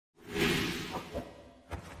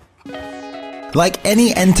Like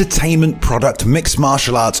any entertainment product, mixed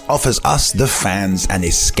martial arts offers us, the fans, an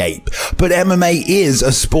escape. But MMA is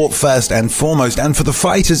a sport first and foremost, and for the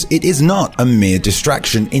fighters, it is not a mere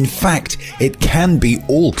distraction. In fact, it can be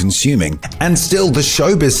all-consuming. And still, the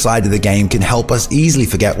showbiz side of the game can help us easily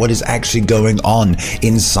forget what is actually going on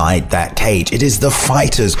inside that cage. It is the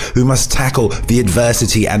fighters who must tackle the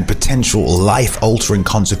adversity and potential life-altering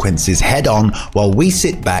consequences head-on while we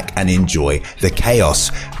sit back and enjoy the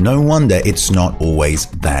chaos. No wonder it's not always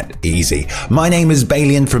that easy. My name is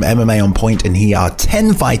Balian from MMA On Point, and here are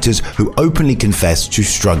 10 fighters who openly confess to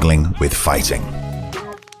struggling with fighting.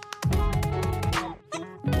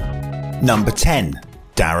 Number 10.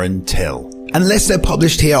 Darren Till. Unless they're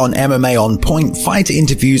published here on MMA On Point, fighter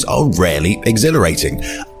interviews are rarely exhilarating.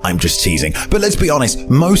 I'm just teasing. But let's be honest,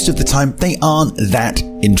 most of the time they aren't that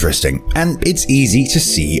interesting. And it's easy to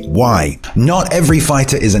see why. Not every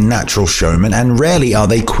fighter is a natural showman, and rarely are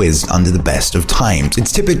they quizzed under the best of times.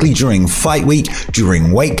 It's typically during fight week,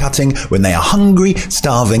 during weight cutting, when they are hungry,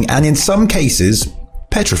 starving, and in some cases,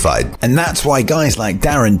 petrified. And that's why guys like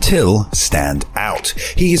Darren Till stand out.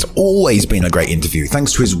 He has always been a great interview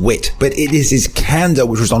thanks to his wit, but it is his candor,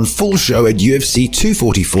 which was on full show at UFC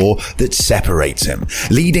 244, that separates him.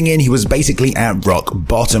 Leading in, he was basically at rock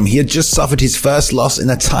bottom. He had just suffered his first loss in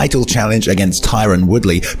a title challenge against Tyron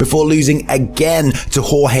Woodley before losing again to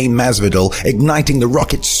Jorge Masvidal, igniting the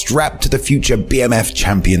rocket strapped to the future BMF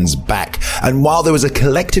champion's back. And while there was a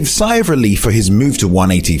collective sigh of relief for his move to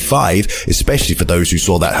 185, especially for those who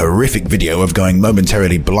saw that horrific video of going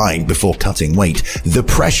momentarily blind before cutting weight, the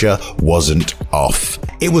pressure wasn't off.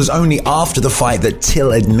 It was only after the fight that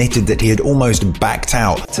Till admitted that he had almost backed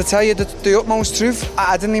out. To tell you the utmost truth,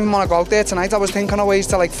 I didn't even want to go out there tonight. I was thinking of ways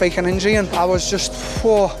to fake an injury, and I was just,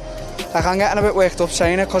 I'm getting a bit worked up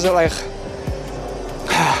saying it because it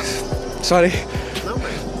sorry. No,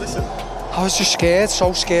 mate, listen. I was just scared,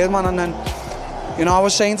 so scared, man, and then I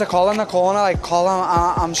was saying to Colin in the corner, Colin,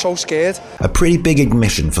 I'm so scared. A pretty big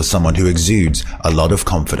admission for someone who exudes a lot of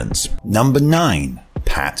confidence. Number 9.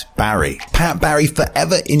 Pat Barry. Pat Barry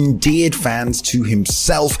forever endeared fans to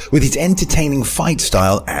himself with his entertaining fight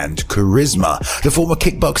style and charisma. The former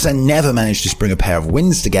kickboxer never managed to string a pair of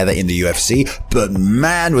wins together in the UFC, but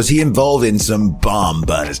man was he involved in some barn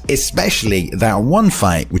burners, especially that one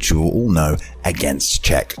fight which you will all know against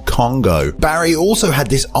Czech Congo. Barry also had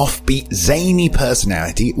this offbeat, zany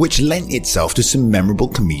personality which lent itself to some memorable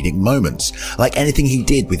comedic moments, like anything he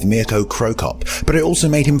did with Mirko Cro Cop, but it also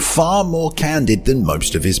made him far more candid than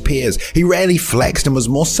most of his peers. He rarely flexed and was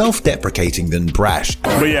more self-deprecating than brash.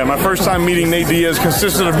 But yeah, my first time meeting Nate Diaz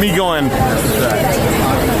consisted of me going,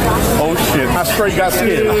 oh shit, I straight got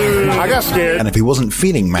scared. I got scared. And if he wasn't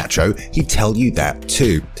feeling macho, he'd tell you that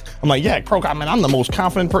too. I'm like, yeah, Cro Cop, man, I'm the most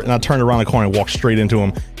confident person. And I turned around the corner and walked straight into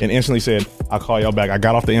him and instantly said, I'll call y'all back. I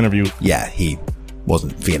got off the interview. Yeah, he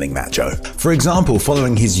wasn't feeling macho. For example,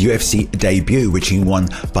 following his UFC debut, which he won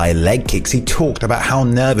by leg kicks, he talked about how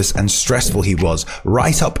nervous and stressful he was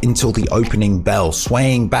right up until the opening bell,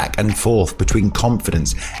 swaying back and forth between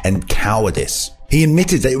confidence and cowardice. He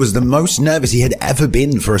admitted that it was the most nervous he had ever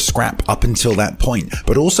been for a scrap up until that point,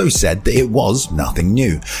 but also said that it was nothing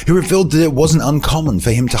new. He revealed that it wasn't uncommon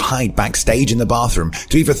for him to hide backstage in the bathroom,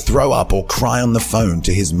 to either throw up or cry on the phone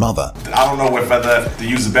to his mother. I don't know if I have to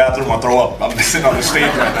use the bathroom or throw up. I'm sitting on the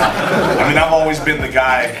stage right now. I mean, I've always been the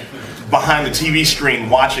guy behind the TV screen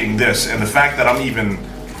watching this, and the fact that I'm even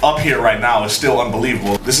up here right now is still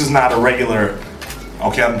unbelievable. This is not a regular,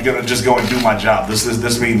 okay, I'm gonna just go and do my job.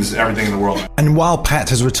 This means everything in the world. And while Pat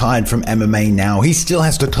has retired from MMA now, he still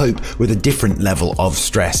has to cope with a different level of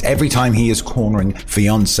stress every time he is cornering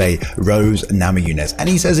fiancée Rose Namajunas, and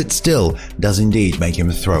he says it still does indeed make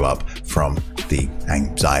him throw up from the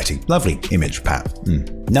anxiety. Lovely image, Pat.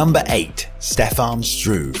 Number 8. Stefan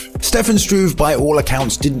Struve. Stefan Struve, by all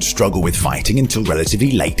accounts, didn't struggle with fighting until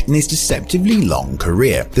relatively late in his deceptively long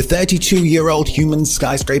career. The 32-year-old human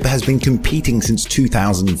skyscraper has been competing since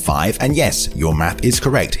 2005, and yes, your math is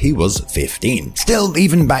correct, he was 15. Still,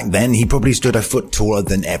 even back then, he probably stood a foot taller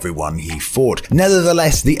than everyone he fought.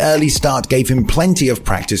 Nevertheless, the early start gave him plenty of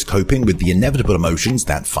practice coping with the inevitable emotions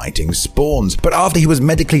that fighting spawns. But after he was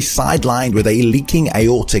medically sidelined with a leaking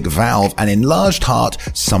aortic valve and enlarged heart,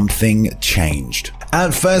 something changed.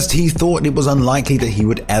 At first, he thought it was unlikely that he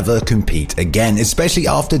would ever compete again, especially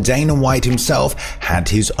after Dana White himself had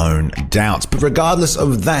his own doubts. But regardless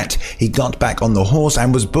of that, he got back on the horse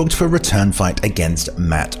and was booked for a return fight against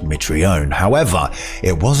Matt Mitrione. However,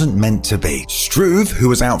 it wasn't meant to be. Struve, who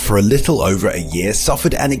was out for a little over a year,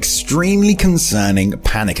 suffered an extremely concerning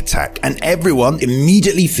panic attack, and everyone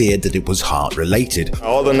immediately feared that it was heart-related.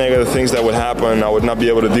 All the negative things that would happen, I would not be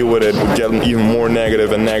able to deal with it, would get even more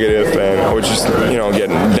negative, and I would just, get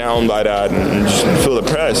down by that and just feel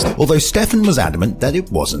depressed. Although Stefan was adamant that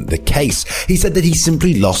it wasn't the case. He said that he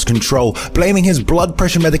simply lost control, blaming his blood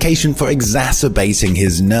pressure medication for exacerbating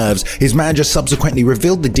his nerves. His manager subsequently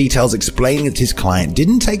revealed the details, explaining that his client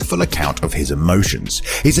didn't take full account of his emotions.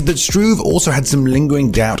 He said that Struve also had some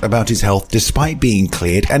lingering doubt about his health despite being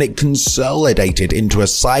cleared, and it consolidated into a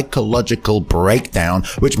psychological breakdown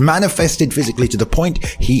which manifested physically to the point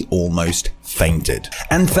he almost fainted.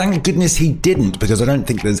 And thank goodness he didn't, because I don't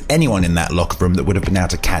think there's anyone in that locker room that would have been able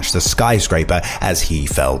to catch the skyscraper as he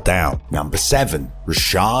fell down. Number 7.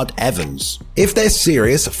 Rashad Evans. If they're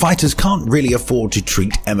serious, fighters can't really afford to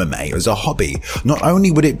treat MMA as a hobby. Not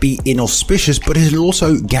only would it be inauspicious, but it'll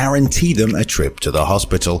also guarantee them a trip to the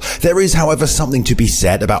hospital. There is, however, something to be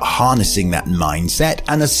said about harnessing that mindset,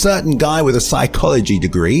 and a certain guy with a psychology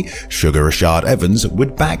degree, Sugar Rashad Evans,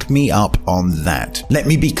 would back me up on that. Let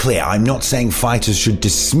me be clear, I'm not saying fighters should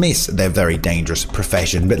dismiss their very dangerous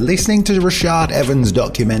profession, but listening to Rashad Evans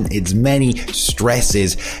document its many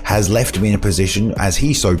stresses has left me in a position, as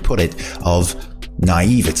he so put it, of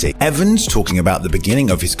naivety. Evans, talking about the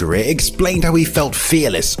beginning of his career, explained how he felt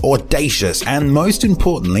fearless, audacious, and most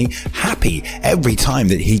importantly, happy every time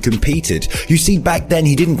that he competed. You see, back then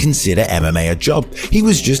he didn't consider MMA a job. He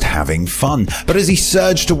was just having fun. But as he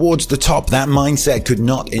surged towards the top, that mindset could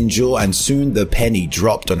not endure, and soon the penny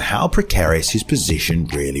dropped on how precarious his position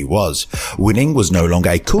really was. Winning was no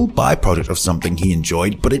longer a cool byproduct of something he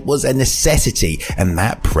enjoyed, but it was a necessity, and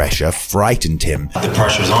that pressure frightened him. The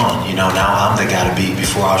pressure's on, now I'm the guy to beat.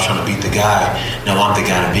 Before I was trying to beat the guy, now I'm the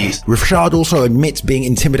guy to beat. Rashad also admits being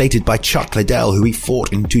intimidated by Chuck Liddell, who he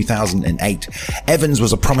fought in 2008. Evans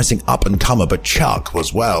was a promising up-and-comer, but Chuck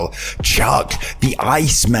was, well, Chuck, the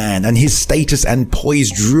Iceman, and his status and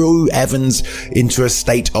poise drew Evans into a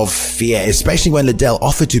state of fear, especially when Liddell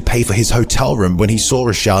offered to pay for his hotel room when he saw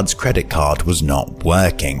Rashad's credit card was not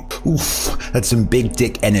working. Oof, that's some big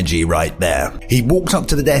dick energy right there. He walked up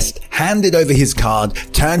to the desk, handed over his card,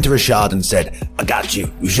 turned to Rashad and said, "I got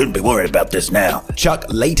you. You shouldn't be worried about this now." Chuck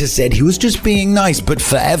later said he was just being nice, but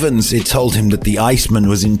for Evans, it told him that the Iceman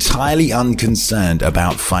was entirely unconcerned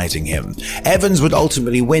about fighting him. Evans would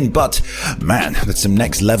ultimately win, but man, that's some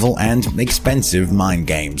next level and expensive mind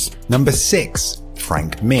games. Number 6.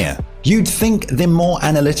 Frank Mir. You'd think the more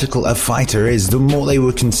analytical a fighter is, the more they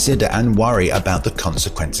would consider and worry about the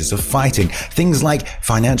consequences of fighting. Things like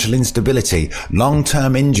financial instability,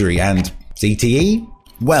 long-term injury, and CTE?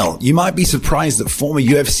 Well, you might be surprised that former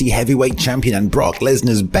UFC heavyweight champion and Brock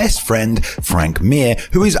Lesnar's best friend, Frank Mir,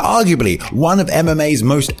 who is arguably one of MMA's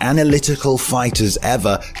most analytical fighters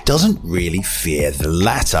ever, doesn't really fear the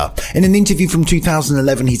latter. In an interview from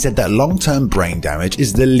 2011, he said that long-term brain damage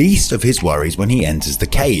is the least of his worries when he enters the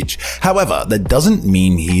cage. However, that doesn't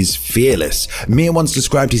mean he's fearless. Mir once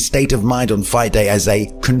described his state of mind on fight day as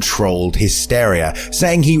a controlled hysteria,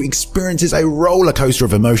 saying he experiences a roller coaster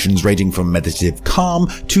of emotions ranging from meditative calm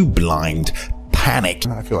to blind panic.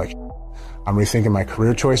 I feel like I'm rethinking my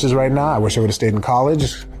career choices right now. I wish I would have stayed in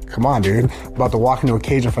college. Come on, dude. I'm about to walk into a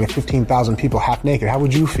cage in front of 15,000 people half naked. How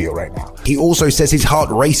would you feel right now? He also says his heart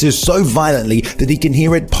races so violently that he can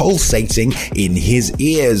hear it pulsating in his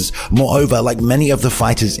ears. Moreover, like many of the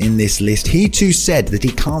fighters in this list, he too said that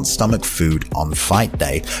he can't stomach food on fight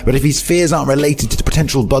day. But if his fears aren't related to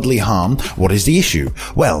potential bodily harm, what is the issue?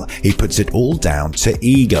 Well, he puts it all down to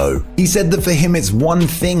ego. He said that for him it's one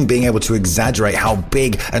thing being able to exaggerate how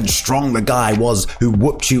big and strong the guy was who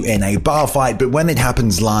whooped you in a bar fight, but when it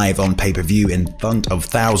happens live on pay-per-view in front of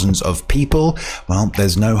thousands of people, well,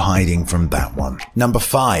 there's no hiding from that one. Number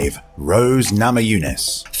 5. Rose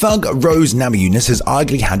Namajunas. Thug Rose Namajunas has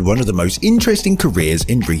arguably had one of the most interesting careers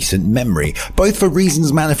in recent memory, both for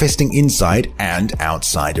reasons manifesting inside and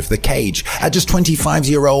outside of the cage. At just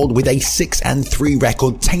 25-year-old with a 6-3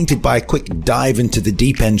 record tainted by a quick dive into the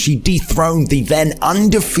deep end, she dethroned the then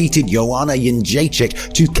undefeated Joanna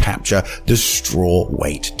Jędrzejczyk to capture the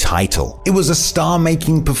strawweight title. It was a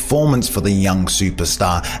star-making performance for the young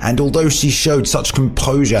superstar, and although she showed such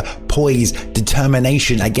composure, poise,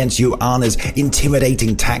 determination against Joanna's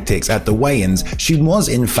intimidating tactics at the weigh-ins, she was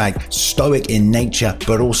in fact stoic in nature,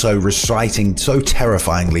 but also reciting so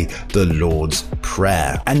terrifyingly the Lord's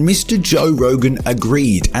Prayer. And Mr. Joe Rogan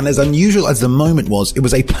agreed, and as unusual as the moment was, it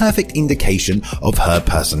was a perfect indication of her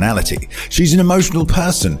personality. She's an emotional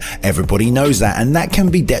person, everybody knows that, and that can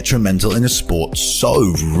be detrimental in a sport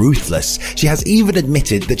so ruthless. She has even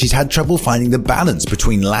admitted that she's had trouble finding the balance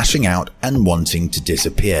between lashing out and wanting to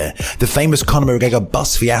disappear. The famous Conor McGregor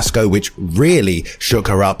bus fiasco, which really shook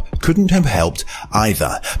her up, couldn't have helped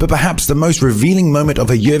either. But perhaps the most revealing moment of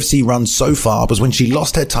her UFC run so far was when she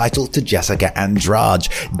lost her title to Jessica Andrade.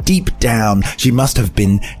 Deep down, she must have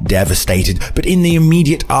been devastated, but in the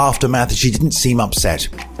immediate aftermath, she didn't seem upset.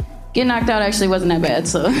 Getting knocked out actually wasn't that bad,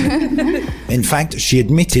 so. In fact, she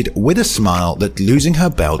admitted with a smile that losing her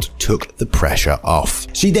belt took the pressure off.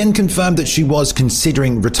 She then confirmed that she was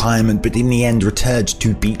considering retirement, but in the end returned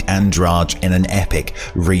to beat Andrade in an epic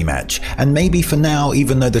rematch. And maybe for now,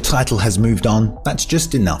 even though the title has moved on, that's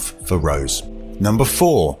just enough for Rose. Number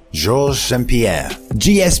 4, Georges St-Pierre.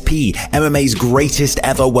 GSP, MMA's greatest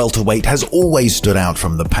ever welterweight, has always stood out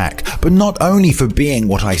from the pack, but not only for being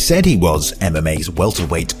what I said he was, MMA's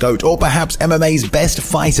welterweight GOAT, or perhaps MMA's best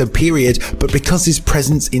fighter period, but because his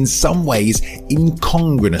presence in some ways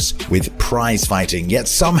incongruous with prize fighting, yet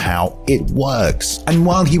somehow it works. And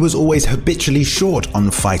while he was always habitually short on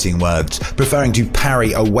fighting words, preferring to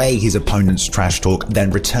parry away his opponent's trash talk, then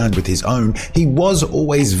return with his own, he was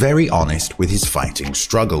always very honest with his fighting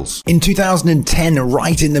struggles. In 2010,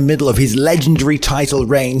 right in the middle of his legendary title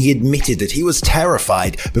reign, he admitted that he was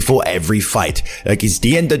terrified before every fight, like it's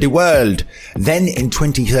the end of the world. Then in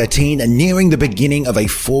 2013, nearing the beginning of a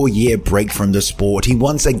 4-year break from the sport, he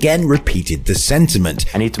once again repeated the sentiment.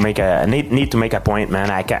 I need to make a point, man.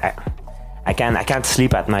 I can't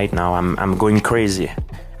sleep at night now. I'm going crazy.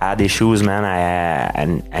 I had issues, man.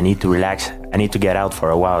 I need to relax. I need to get out for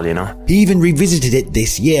a while, you know. He even revisited it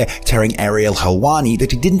this year, telling Ariel Helwani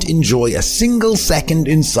that he didn't enjoy a single second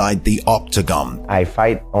inside the octagon. I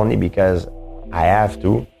fight only because I have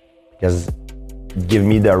to, because it gives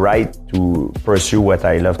me the right to pursue what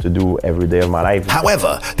I love to do every day of my life.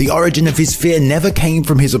 However, the origin of his fear never came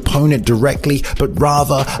from his opponent directly, but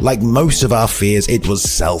rather, like most of our fears, it was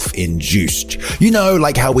self-induced. You know,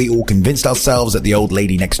 like how we all convinced ourselves that the old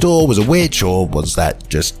lady next door was a witch, or was that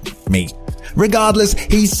just me? Regardless,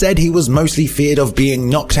 he said he was mostly feared of being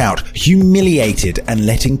knocked out, humiliated, and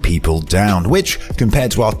letting people down, which,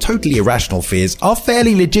 compared to our totally irrational fears, are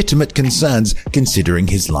fairly legitimate concerns considering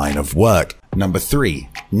his line of work. Number 3,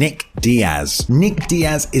 Nick Diaz. Nick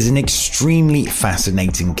Diaz is an extremely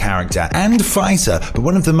fascinating character and fighter, but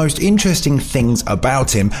one of the most interesting things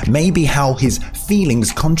about him may be how his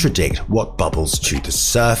feelings contradict what bubbles to the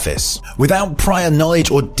surface. Without prior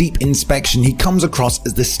knowledge or deep inspection, he comes across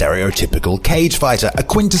as the stereotypical cage fighter, a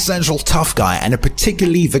quintessential tough guy, and a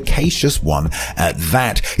particularly vivacious one at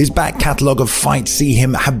that. His back catalogue of fights see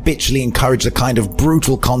him habitually encourage the kind of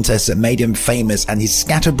brutal contests that made him famous, and his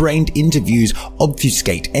scatterbrained interviews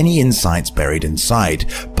obfuscate any insights buried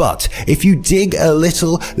inside. But if you dig a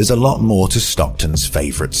little, there's a lot more to Stockton's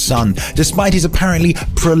favourite son. Despite his apparently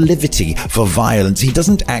proclivity for violence, he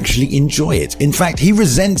doesn't actually enjoy it. In fact, he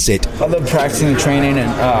resents it. I love practicing and training,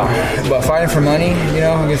 and but fighting for money, you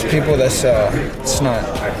know, against people, that's it's not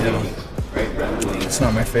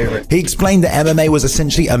my favorite. He explained that MMA was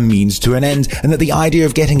essentially a means to an end, and that the idea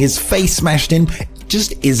of getting his face smashed in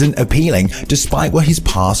just isn't appealing, despite what his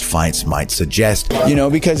past fights might suggest. You know,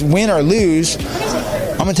 because win or lose,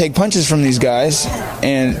 I'm going to take punches from these guys,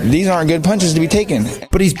 and these aren't good punches to be taken.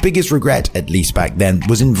 But his biggest regret, at least back then,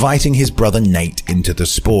 was inviting his brother Nate into the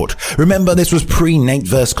sport. Remember, this was pre-Nate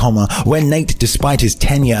vs. Comer, where Nate, despite his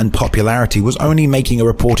tenure and popularity, was only making a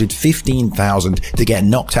reported $15,000 to get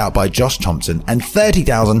knocked out by Josh Thompson and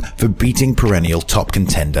 $30,000 for beating perennial top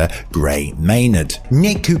contender Gray Maynard.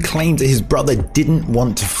 Nick, who claimed that his brother didn't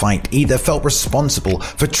want to fight either, felt responsible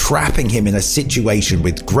for trapping him in a situation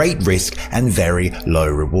with great risk and very low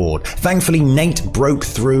reward. Thankfully, Nate broke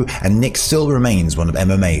through, and Nick still remains one of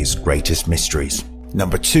MMA's greatest mysteries.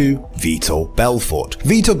 Number 2, Vitor Belfort.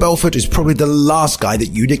 Vitor Belfort is probably the last guy that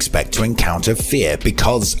you'd expect to encounter fear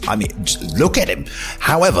because, I mean, just look at him.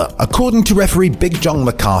 However, according to referee Big John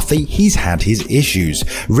McCarthy, he's had his issues.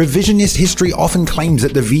 Revisionist history often claims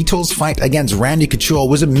that the Vitor's fight against Randy Couture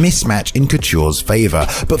was a mismatch in Couture's favor,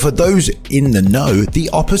 but for those in the know, the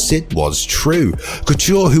opposite was true.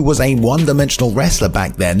 Couture, who was a one-dimensional wrestler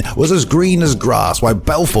back then, was as green as grass, while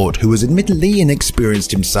Belfort, who was admittedly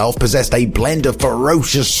inexperienced himself, possessed a blend of ferocity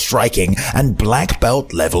ferocious striking and black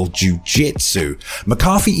belt level jiu-jitsu.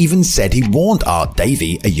 McCarthy even said he warned Art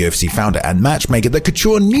Davie, a UFC founder and matchmaker, that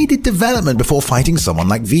Couture needed development before fighting someone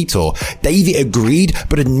like Vitor. Davie agreed,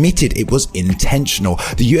 but admitted it was intentional.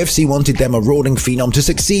 The UFC wanted their marauding phenom to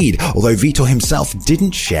succeed, although Vitor himself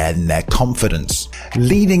didn't share in their confidence.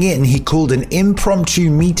 Leading in, he called an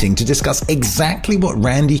impromptu meeting to discuss exactly what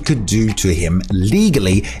Randy could do to him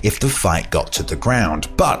legally if the fight got to the ground.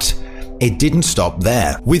 But it didn't stop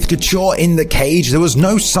there. With Couture in the cage, there was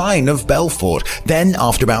no sign of Belfort. Then,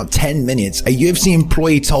 after about 10 minutes, a UFC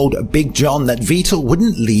employee told Big John that Vitor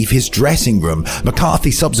wouldn't leave his dressing room.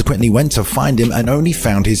 McCarthy subsequently went to find him and only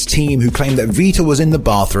found his team, who claimed that Vitor was in the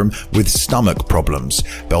bathroom with stomach problems.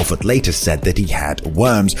 Belfort later said that he had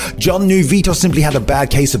worms. John knew Vitor simply had a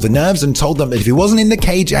bad case of the nerves and told them that if he wasn't in the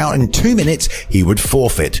cage out in 2 minutes, he would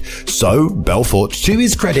forfeit. So, Belfort, to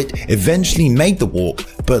his credit, eventually made the walk,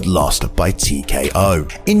 but lost by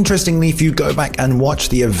TKO. Interestingly, if you go back and watch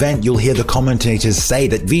the event, you'll hear the commentators say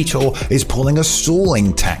that Vitor is pulling a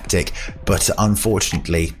stalling tactic, but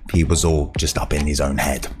unfortunately, he was all just up in his own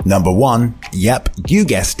head. Number 1, yep, you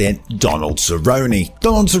guessed it, Donald Cerrone.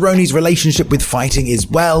 Donald Cerrone's relationship with fighting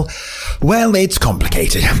is, well, it's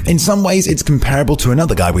complicated. In some ways, it's comparable to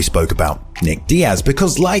another guy we spoke about, Nick Diaz,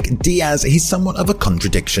 because like Diaz, he's somewhat of a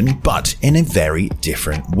contradiction, but in a very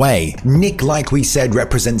different way. Nick, like we said,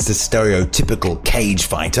 represents the stereotypical cage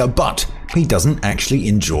fighter, but he doesn't actually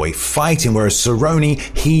enjoy fighting, whereas Cerrone,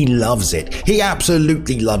 he loves it. He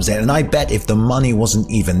absolutely loves it, and I bet if the money wasn't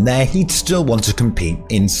even there, he'd still want to compete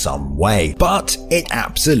in some way. But it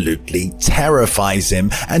absolutely terrifies him.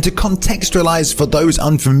 And to contextualize for those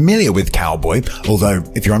unfamiliar with Cowboy, although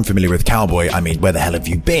if you're unfamiliar with Cowboy, I mean, where the hell have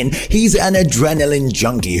you been? He's an adrenaline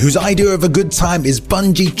junkie whose idea of a good time is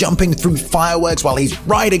bungee jumping through fireworks while he's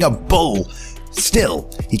riding a bull. Still,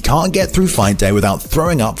 he can't get through fight day without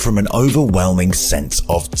throwing up from an overwhelming sense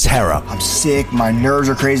of terror. I'm sick, my nerves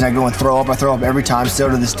are crazy, I go and throw up. I throw up every time, still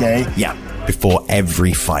to this day. Yeah, before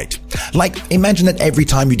every fight. Like, imagine that every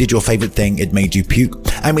time you did your favorite thing, it made you puke.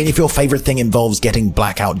 I mean, if your favorite thing involves getting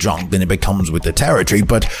blackout drunk, then it becomes with the territory,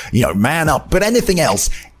 but, man up. But anything else,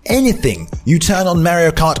 anything, you turn on Mario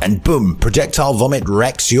Kart and boom, projectile vomit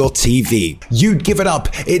wrecks your TV. You'd give it up.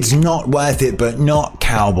 It's not worth it, but not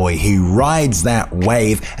Cowboy. He rides that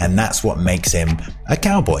wave, and that's what makes him a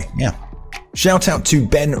cowboy. Yeah. Shout out to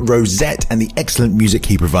Ben Rosette and the excellent music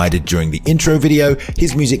he provided during the intro video.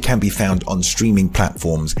 His music can be found on streaming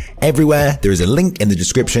platforms everywhere. There is a link in the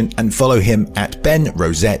description, and follow him at Ben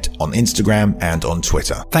Rosette on Instagram and on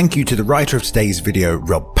Twitter. Thank you to the writer of today's video,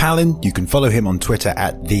 Rob Palin. You can follow him on Twitter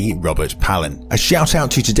at @TheRobertPalin. A shout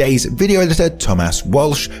out to today's video editor, Thomas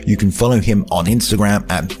Walsh. You can follow him on Instagram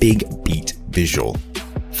at Big Beat Visual.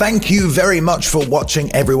 Thank you very much for watching,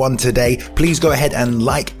 everyone, today. Please go ahead and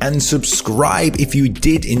like and subscribe if you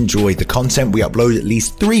did enjoy the content. We upload at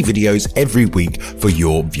least 3 videos every week for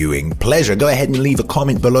your viewing pleasure. Go ahead and leave a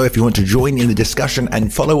comment below if you want to join in the discussion,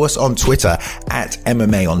 and follow us on Twitter at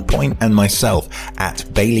MMA On Point and myself at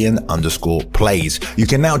Balian_plays. You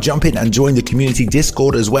can now jump in and join the community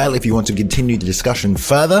Discord as well if you want to continue the discussion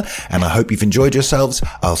further, and I hope you've enjoyed yourselves.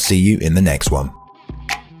 I'll see you in the next one.